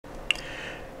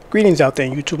Greetings out there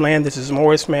in YouTube land. This is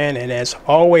Morris Man, and as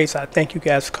always, I thank you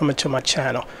guys for coming to my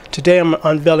channel. Today I'm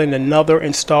unveiling another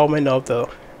installment of the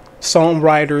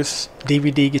Songwriters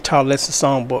DVD Guitar Lesson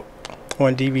Songbook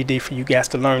on DVD for you guys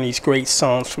to learn these great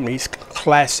songs from these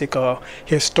classic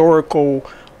historical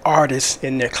artists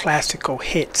and their classical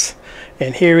hits.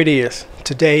 And here it is.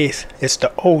 Today it's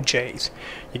the Ojays.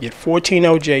 You get 14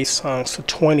 Ojay songs for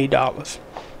 $20.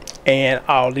 And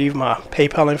I'll leave my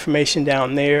PayPal information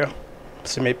down there.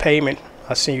 Submit payment.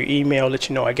 I'll send you email, let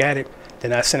you know I got it.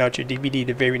 Then I send out your DVD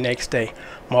the very next day.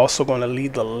 I'm also going to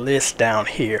leave the list down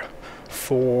here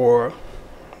for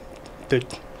the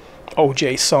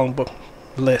Ojay songbook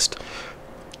list.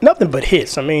 Nothing but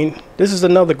hits. I mean, this is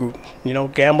another group, you know,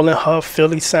 Gamble and Huff,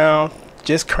 Philly sound,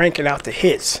 just cranking out the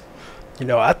hits. You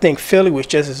know, I think Philly was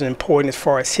just as important as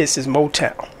far as hits as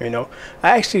Motown. You know,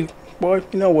 I actually, boy,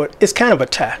 you know what? It's kind of a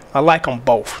tie. I like them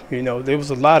both. You know, there was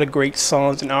a lot of great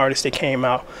songs and artists that came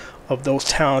out of those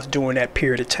towns during that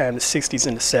period of time, the 60s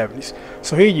and the 70s.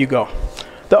 So here you go.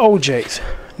 The Ojays.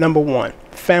 Number 1,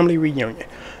 Family Reunion.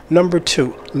 Number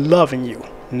 2, Loving You.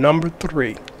 Number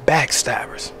 3,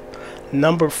 Backstabbers.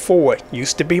 Number 4,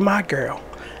 Used to Be My Girl.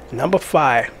 Number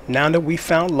 5, Now That We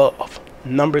Found Love.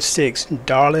 Number 6,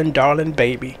 Darlin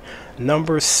Baby.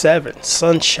 Number 7,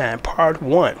 Sunshine Part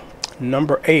 1.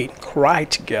 Number 8, Cry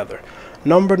Together.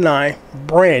 Number 9,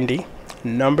 Brandy.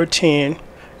 Number 10,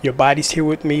 Your Body's Here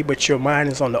With Me But Your Mind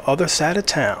Is on the Other Side of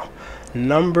Town.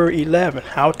 Number 11,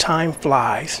 How Time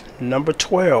Flies. Number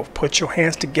 12, Put Your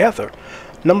Hands Together.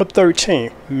 Number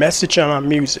 13, Message on Our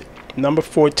Music. Number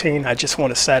 14, I Just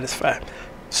Want to Satisfy.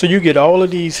 So you get all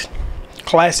of these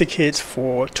classic hits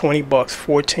for 20 bucks,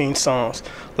 14 songs.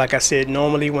 Like I said,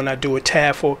 normally when I do a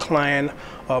tab for a client,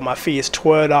 my fee is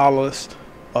 $12,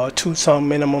 2 song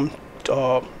minimum,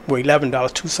 well,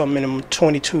 $11, 2 song minimum,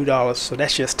 $22. So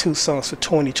that's just 2 songs for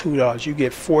 $22. You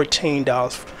get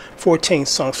 $14, 14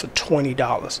 songs for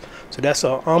 $20. So that's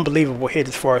an unbelievable hit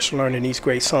as far as learning these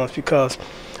great songs, because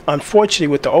unfortunately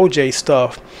with the Ojay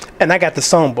stuff, and I got the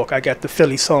songbook, I got the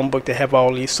Philly songbook that have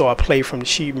all these, so I play from the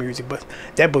sheet music, but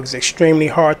that book is extremely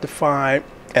hard to find,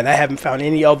 and I haven't found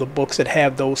any other books that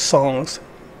have those songs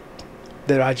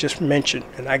that I just mentioned.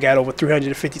 And I got over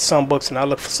 350 songbooks, and I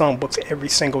look for songbooks every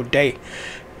single day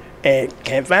and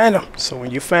can't find them. So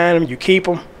when you find them, you keep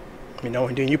them, you know,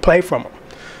 and then you play from them.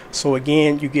 So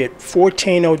again, you get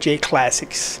 14 Ojay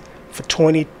classics for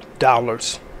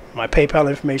 $20. My PayPal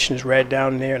information is right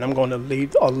down there, and I'm going to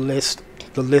leave the list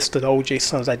of the Ojay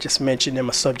songs I just mentioned in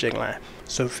my subject line.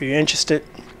 So if you're interested,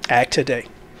 act today.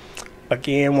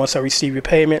 Again, once I receive your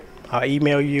payment, I'll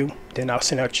email you, then I'll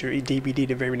send out your DVD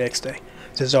the very next day.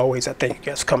 As always, I thank you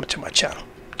guys for coming to my channel.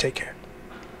 Take care.